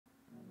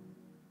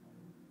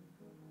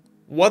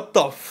What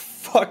the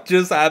fuck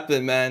just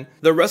happened, man?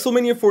 The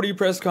WrestleMania 40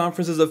 press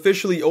conference is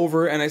officially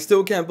over, and I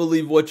still can't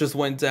believe what just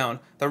went down.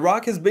 The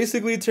Rock has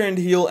basically turned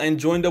heel and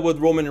joined up with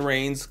Roman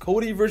Reigns.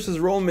 Cody versus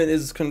Roman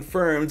is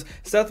confirmed.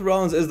 Seth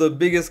Rollins is the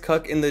biggest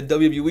cuck in the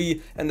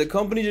WWE, and the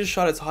company just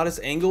shot its hottest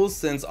angles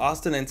since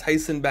Austin and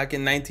Tyson back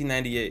in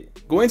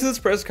 1998. Going to this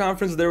press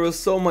conference, there was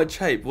so much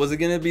hype. Was it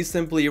going to be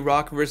simply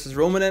Rock versus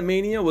Roman at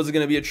Mania? Was it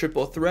going to be a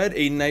triple threat,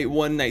 a night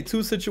 1, night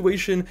 2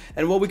 situation?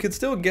 And while we could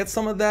still get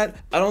some of that,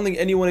 I don't think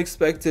anyone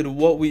expected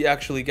what we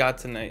actually got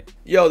tonight.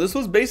 Yo, this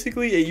was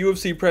basically a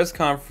UFC press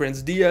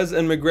conference, Diaz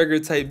and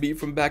McGregor type beat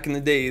from back in the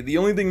day. The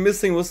only thing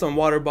missing was some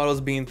water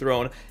bottles being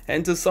thrown.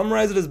 And to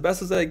summarize it as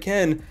best as I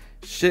can,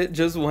 shit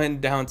just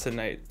went down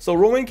tonight. So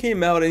Roman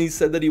came out and he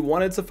said that he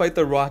wanted to fight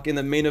The Rock in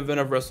the main event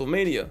of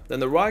WrestleMania. Then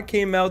The Rock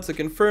came out to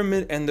confirm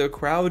it and the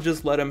crowd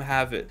just let him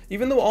have it.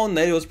 Even though all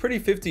night it was pretty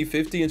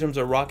 50-50 in terms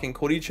of Rock and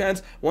Cody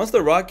chants, once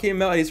The Rock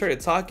came out and he started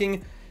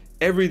talking,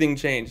 everything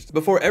changed.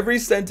 Before every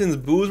sentence,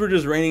 boos were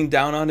just raining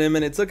down on him,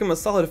 and it took him a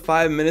solid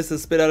 5 minutes to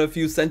spit out a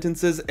few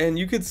sentences, and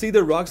you could see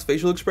The Rock's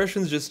facial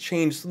expressions just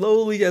change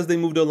slowly as they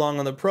moved along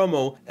on the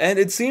promo, and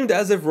it seemed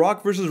as if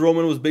Rock versus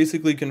Roman was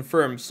basically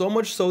confirmed, so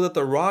much so that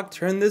The Rock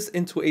turned this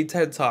into a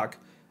TED Talk.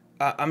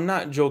 I'm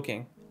not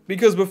joking.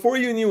 Because before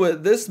you knew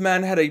it, this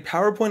man had a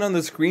PowerPoint on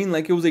the screen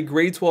like it was a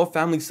grade 12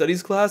 family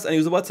studies class, and he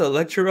was about to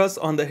lecture us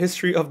on the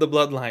history of the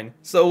bloodline.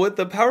 So with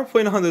the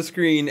PowerPoint on the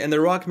screen and The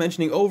Rock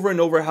mentioning over and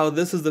over how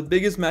this is the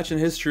biggest match in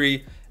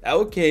history,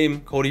 out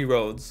came Cody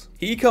Rhodes.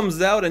 He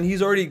comes out and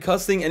he's already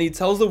cussing, and he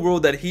tells the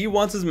world that he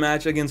wants his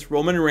match against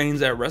Roman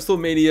Reigns at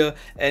WrestleMania,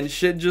 and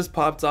shit just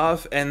popped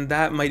off, and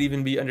that might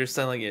even be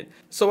underselling it.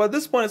 So at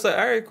this point it's like,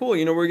 alright, cool,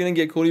 you know, we're gonna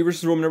get Cody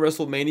versus Roman at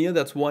WrestleMania.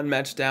 That's one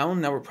match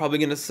down. Now we're probably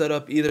gonna set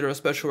up either a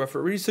special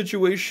referee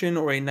situation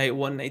or a night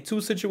 1, night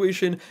 2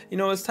 situation. You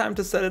know, it's time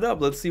to set it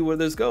up. Let's see where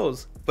this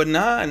goes. But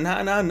nah.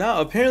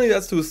 Apparently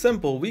that's too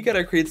simple. We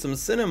gotta create some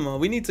cinema.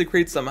 We need to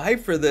create some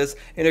hype for this.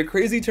 In a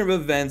crazy turn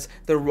of events,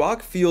 The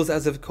Rock feels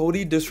as if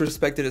Cody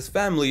disrespected his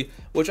family,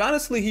 which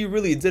honestly he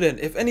really didn't.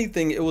 If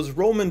anything, it was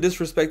Roman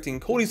disrespecting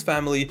Cody's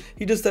family.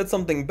 He just said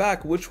something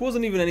back, which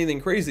wasn't even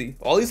anything crazy.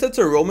 All he said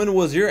to Roman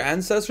was, your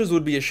ancestors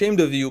would be ashamed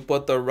of you,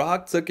 but The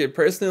Rock took it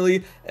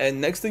personally, and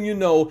next thing you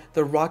know,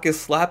 The Rock is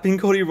slapping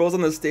Cody Rhodes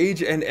on the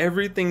stage, and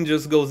everything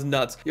just goes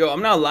nuts. Yo,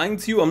 I'm not lying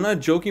to you, I'm not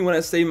joking when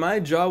I say my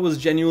jaw was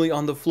genuinely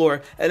on the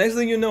floor, and next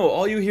thing you know,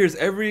 all you hear is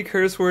every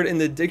curse word in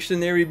the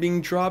dictionary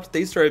being dropped.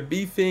 They start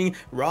beefing,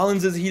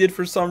 Rollins is heated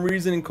for some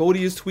reason, and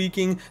Cody is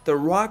tweaking. The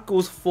Rock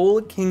goes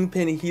full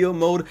kingpin heel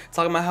mode,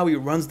 talking about how he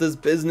runs this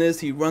business,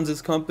 he runs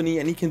his company,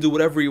 and he can do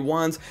whatever he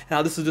wants, and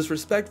how this is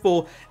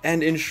disrespectful.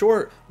 And in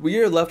short, we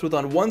are left with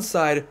on one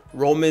side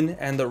Roman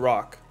and The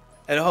Rock.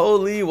 And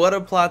holy, what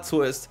a plot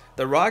twist.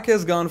 The Rock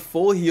has gone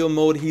full heel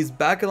mode, he's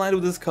back aligned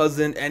with his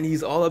cousin, and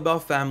he's all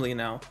about family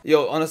now.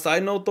 Yo, on a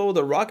side note though,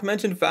 The Rock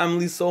mentioned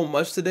family so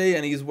much today,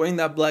 and he's wearing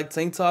that black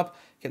tank top.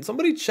 Can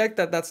somebody check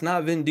that that's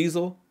not Vin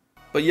Diesel?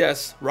 But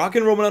yes, Rock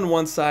and Roman on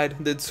one side,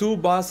 the two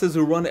bosses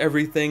who run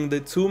everything,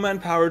 the two-man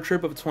power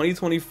trip of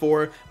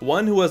 2024,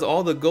 one who has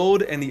all the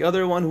gold and the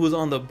other one who is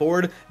on the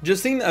board.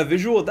 Just seeing that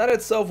visual, that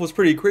itself was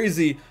pretty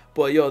crazy.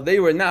 But yo, they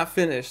were not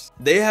finished.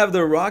 They have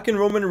The Rock and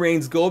Roman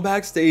Reigns go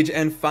backstage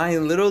and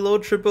find little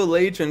old Triple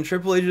H, and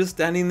Triple H is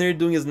standing there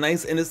doing his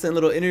nice innocent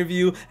little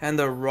interview, and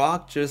The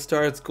Rock just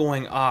starts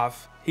going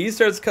off. He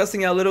starts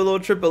cussing out little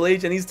old Triple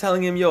H, and he's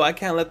telling him, yo, I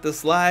can't let this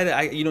slide.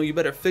 You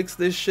better fix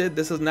this shit.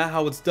 This is not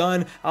how it's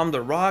done. I'm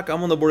The Rock.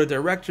 I'm on the board of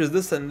directors,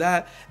 this and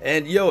that.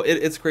 And yo,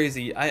 it's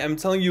crazy. I am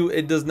telling you,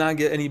 it does not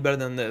get any better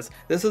than this.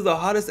 This is the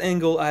hottest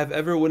angle I have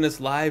ever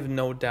witnessed live,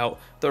 no doubt.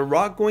 The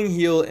Rock going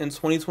heel in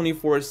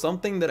 2024 is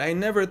something that I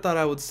never thought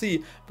I would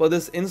see, but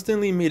this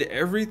instantly made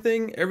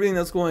everything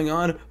that's going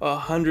on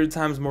 100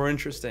 times more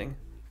interesting.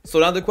 So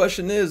now the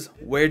question is,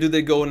 where do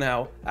they go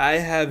now? I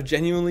have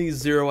genuinely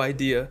zero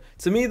idea.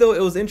 To me though,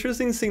 it was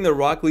interesting seeing The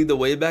Rock lead the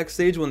way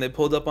backstage when they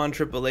pulled up on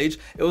Triple H.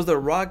 It was The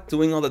Rock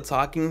doing all the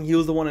talking, he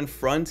was the one in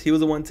front, he was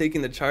the one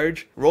taking the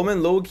charge.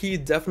 Roman low-key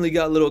definitely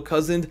got little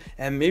cousined,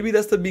 and maybe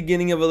that's the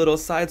beginning of a little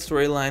side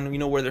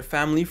storyline, where they're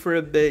family for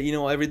a bit,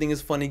 everything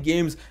is funny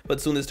games,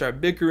 but soon they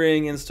start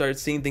bickering and start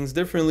seeing things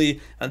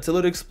differently until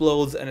it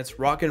explodes, and it's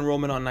Rock and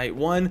Roman on night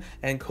 1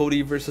 and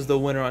Cody versus the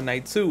winner on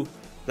night 2.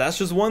 That's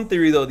just one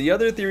theory though. The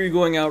other theory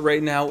going out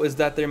right now is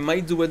that they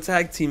might do a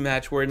tag team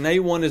match where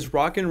night 1 is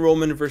Rock and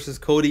Roman versus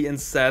Cody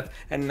and Seth,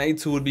 and night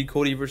 2 would be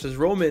Cody versus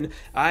Roman.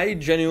 I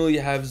genuinely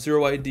have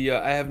zero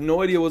idea. I have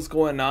no idea what's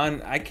going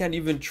on. I can't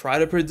even try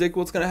to predict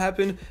what's going to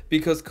happen,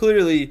 because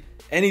clearly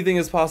anything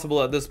is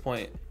possible at this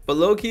point. But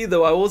low-key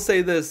though, I will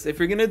say this, if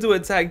you're gonna do a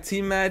tag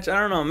team match, I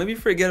don't know, maybe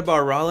forget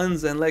about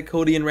Rollins and let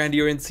Cody and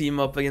Randy Orton team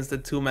up against the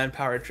two-man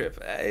power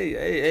trip.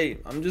 Hey,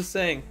 I'm just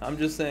saying.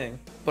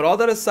 But all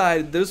that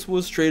aside, this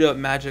was straight up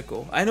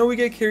magical. I know we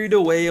get carried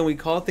away and we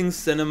call things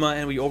cinema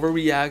and we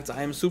overreact.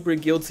 I am super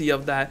guilty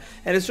of that,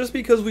 and it's just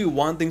because we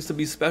want things to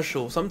be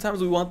special. Sometimes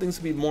we want things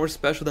to be more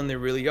special than they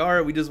really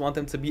are. We just want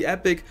them to be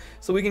epic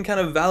so we can kind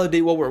of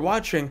validate what we're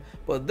watching.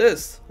 But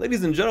this,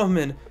 ladies and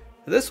gentlemen,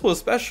 this was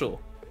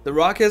special. The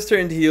Rock has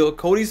turned heel,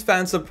 Cody's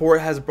fan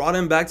support has brought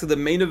him back to the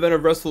main event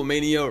of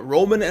WrestleMania,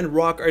 Roman and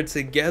Rock are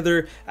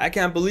together, I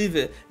can't believe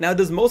it. Now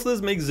does most of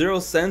this make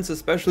zero sense,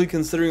 especially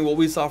considering what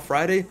we saw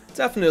Friday?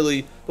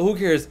 Definitely, but who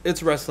cares,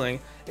 it's wrestling.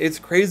 It's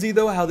crazy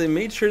though how they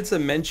made sure to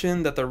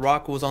mention that The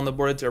Rock was on the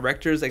board of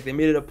directors, like they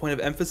made it a point of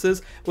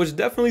emphasis, which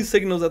definitely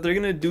signals that they're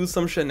gonna do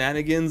some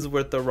shenanigans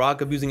with The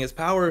Rock abusing his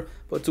power,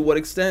 but to what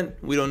extent,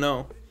 we don't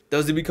know.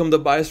 Does he become the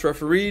biased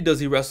referee? Does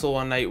he wrestle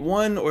on night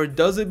 1? Or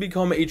does it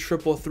become a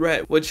triple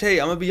threat? Which,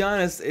 hey, I'm gonna be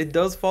honest, it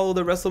does follow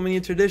the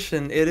WrestleMania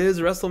tradition. It is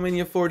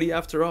WrestleMania 40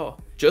 after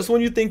all. Just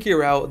when you think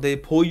you're out, they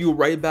pull you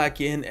right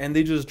back in and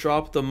they just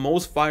drop the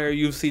most fire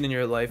you've seen in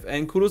your life.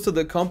 And kudos to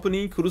the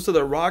company, kudos to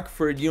The Rock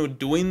for,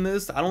 doing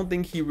this. I don't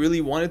think he really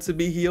wanted to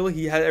be heel.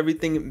 He had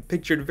everything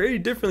pictured very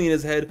differently in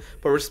his head,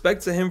 but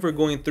respect to him for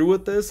going through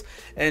with this.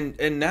 And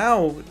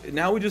now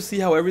we just see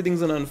how everything's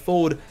gonna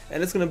unfold,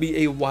 and it's gonna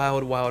be a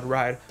wild, wild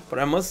ride. But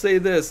I must say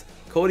this,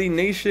 Cody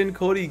Nation,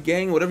 Cody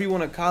Gang, whatever you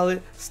want to call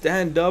it,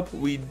 stand up,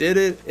 we did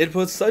it. It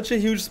puts such a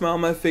huge smile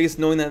on my face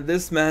knowing that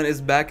this man is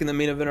back in the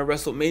main event of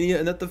WrestleMania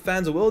and that the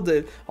fans willed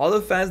it. All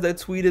the fans that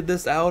tweeted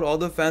this out, all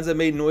the fans that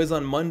made noise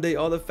on Monday,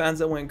 all the fans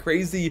that went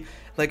crazy,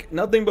 like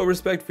nothing but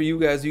respect for you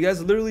guys. You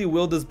guys literally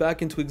willed this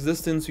back into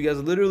existence. You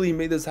guys literally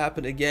made this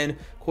happen again.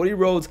 Cody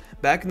Rhodes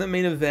back in the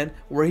main event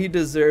where he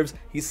deserves.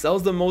 He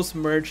sells the most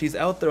merch. He's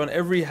out there on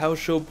every house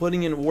show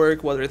putting in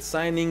work, whether it's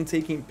signing,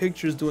 taking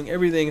pictures, doing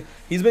everything.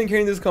 He's been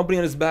carrying this company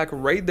on his back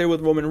right there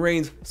with Roman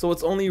Reigns, so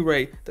it's only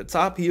right. The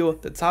top heel,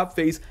 the top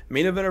face,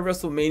 main event of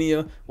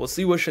WrestleMania. We'll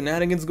see what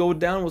shenanigans go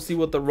down. We'll see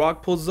what The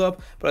Rock pulls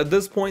up. But at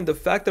this point, the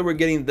fact that we're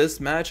getting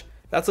this match,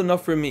 that's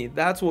enough for me.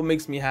 That's what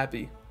makes me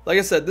happy. Like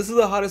I said, this is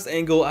the hottest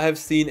angle I have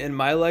seen in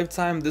my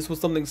lifetime. This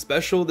was something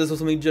special. This was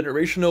something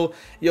generational.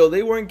 Yo,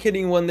 they weren't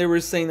kidding when they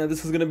were saying that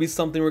this is going to be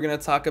something we're going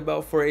to talk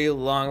about for a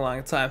long,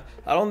 long time.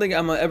 I don't think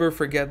I'm going to ever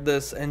forget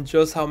this and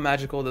just how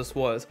magical this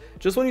was.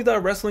 Just when you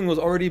thought wrestling was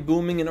already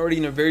booming and already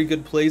in a very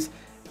good place,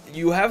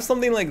 you have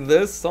something like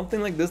this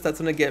that's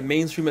gonna get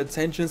mainstream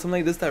attention, something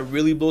like this that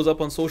really blows up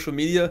on social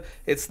media.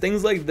 It's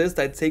things like this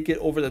that take it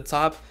over the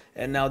top,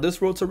 and now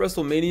this road to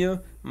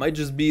WrestleMania might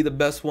just be the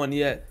best one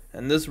yet.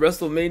 And this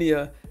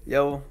WrestleMania,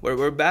 yo,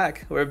 we're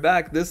back.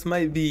 This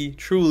might be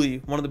truly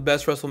one of the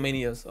best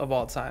WrestleManias of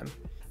all time.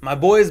 My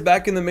boy is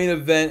back in the main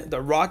event. The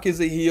Rock is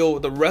a heel.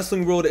 The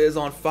wrestling world is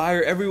on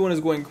fire. Everyone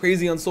is going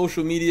crazy on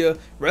social media.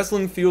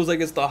 Wrestling feels like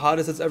it's the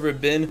hottest it's ever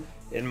been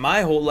in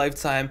my whole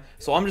lifetime,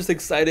 so I'm just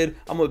excited.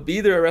 I'm gonna be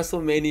there at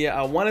WrestleMania.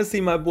 I want to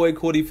see my boy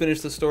Cody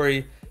finish the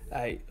story.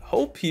 I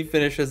hope he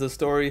finishes the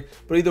story,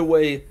 but either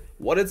way,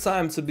 what a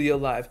time to be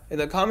alive. In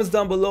the comments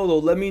down below though,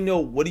 let me know,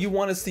 what do you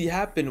want to see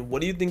happen?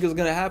 What do you think is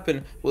gonna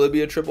happen? Will it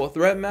be a triple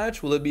threat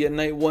match? Will it be a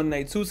night 1,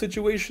 night 2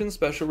 situation,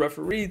 special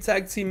referee,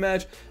 tag team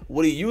match?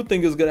 What do you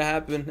think is gonna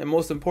happen? And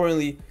most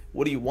importantly,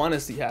 what do you want to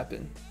see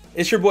happen?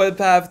 It's your boy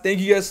Pav.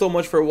 Thank you guys so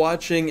much for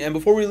watching, and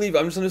before we leave,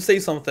 I'm just going to say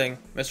something.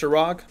 Mr.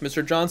 Rock,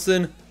 Mr.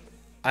 Johnson,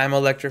 I'm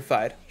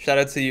electrified. Shout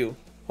out to you.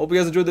 Hope you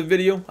guys enjoyed the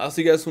video. I'll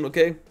see you guys soon,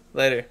 okay?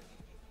 Later.